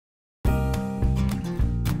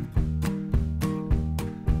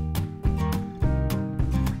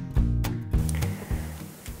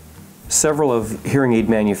Several of hearing aid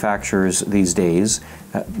manufacturers these days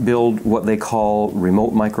build what they call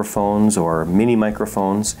remote microphones or mini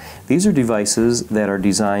microphones. These are devices that are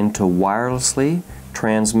designed to wirelessly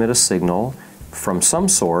transmit a signal from some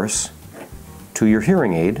source to your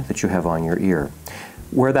hearing aid that you have on your ear.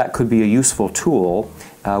 Where that could be a useful tool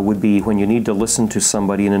would be when you need to listen to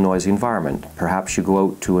somebody in a noisy environment. Perhaps you go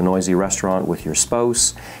out to a noisy restaurant with your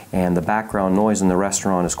spouse and the background noise in the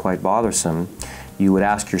restaurant is quite bothersome. You would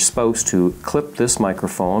ask your spouse to clip this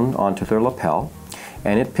microphone onto their lapel,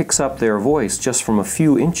 and it picks up their voice just from a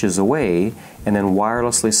few inches away and then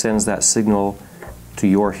wirelessly sends that signal to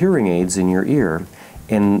your hearing aids in your ear,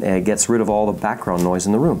 and gets rid of all the background noise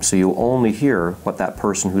in the room. So you only hear what that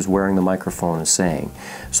person who's wearing the microphone is saying.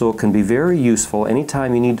 So it can be very useful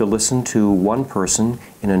anytime you need to listen to one person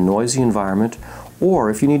in a noisy environment,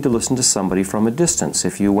 or if you need to listen to somebody from a distance.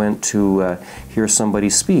 If you went to hear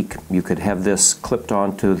somebody speak, you could have this clipped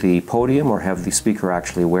onto the podium or have the speaker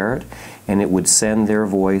actually wear it, and it would send their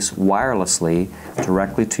voice wirelessly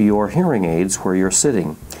directly to your hearing aids where you're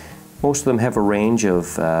sitting. Most of them have a range of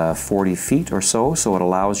 40 feet or so, so it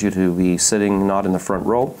allows you to be sitting not in the front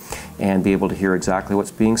row and be able to hear exactly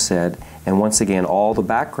what's being said. And once again, all the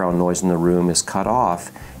background noise in the room is cut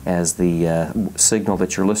off as the signal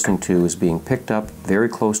that you're listening to is being picked up very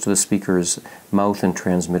close to the speaker's mouth and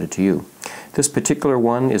transmitted to you. This particular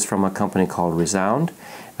one is from a company called Resound.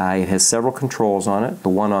 It has several controls on it. The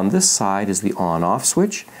one on this side is the on-off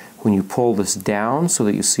switch. When you pull this down so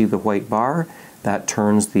that you see the white bar, that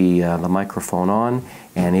turns the microphone on,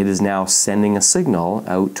 and it is now sending a signal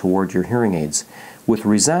out toward your hearing aids. With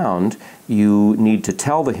Resound, you need to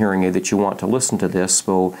tell the hearing aid that you want to listen to this,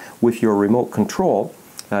 so with your remote control,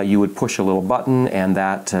 you would push a little button and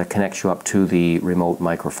that connects you up to the remote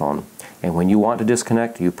microphone. And when you want to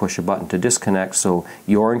disconnect, you push a button to disconnect, so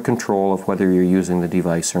you're in control of whether you're using the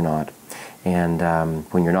device or not. And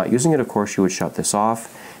when you're not using it, of course, you would shut this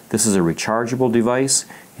off. This is a rechargeable device.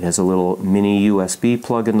 It has a little mini USB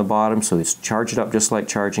plug in the bottom, so it's charge it up just like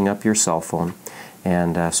charging up your cell phone.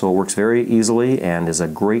 And so it works very easily and is a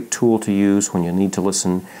great tool to use when you need to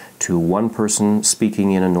listen to one person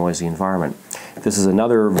speaking in a noisy environment. This is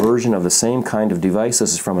another version of the same kind of device.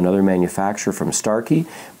 This is from another manufacturer, from Starkey.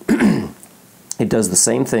 It does the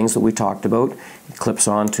same things that we talked about. It clips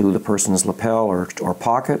onto the person's lapel or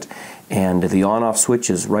pocket, and the on-off switch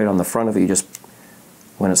is right on the front of it. You just,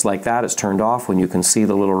 when it's like that, it's turned off. When you can see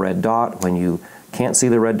the little red dot, when you can't see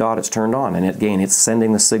the red dot, it's turned on. And again, it's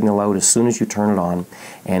sending the signal out as soon as you turn it on,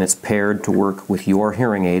 and it's paired to work with your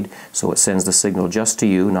hearing aid, so it sends the signal just to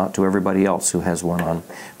you, not to everybody else who has one on.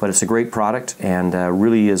 But it's a great product and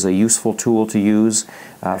really is a useful tool to use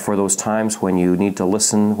for those times when you need to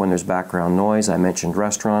listen when there's background noise. I mentioned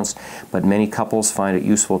restaurants, but many couples find it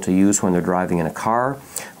useful to use when they're driving in a car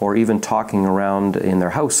or even talking around in their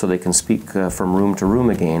house so they can speak from room to room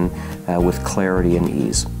again with clarity and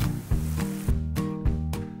ease.